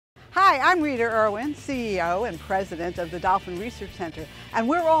Hi, I'm Rita Irwin, CEO and President of the Dolphin Research Center, and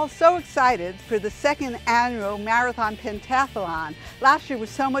we're all so excited for the second annual Marathon Pentathlon. Last year was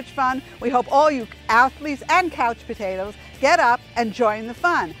so much fun. We hope all you athletes and couch potatoes get up and join the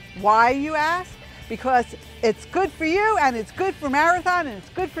fun. Why, you ask? Because it's good for you, and it's good for Marathon, and it's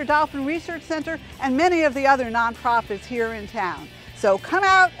good for Dolphin Research Center and many of the other nonprofits here in town. So come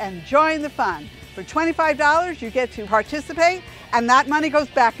out and join the fun. For $25, you get to participate, and that money goes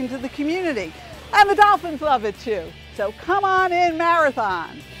back into the community. And the Dolphins love it too. So come on in,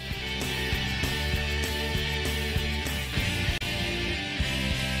 Marathon.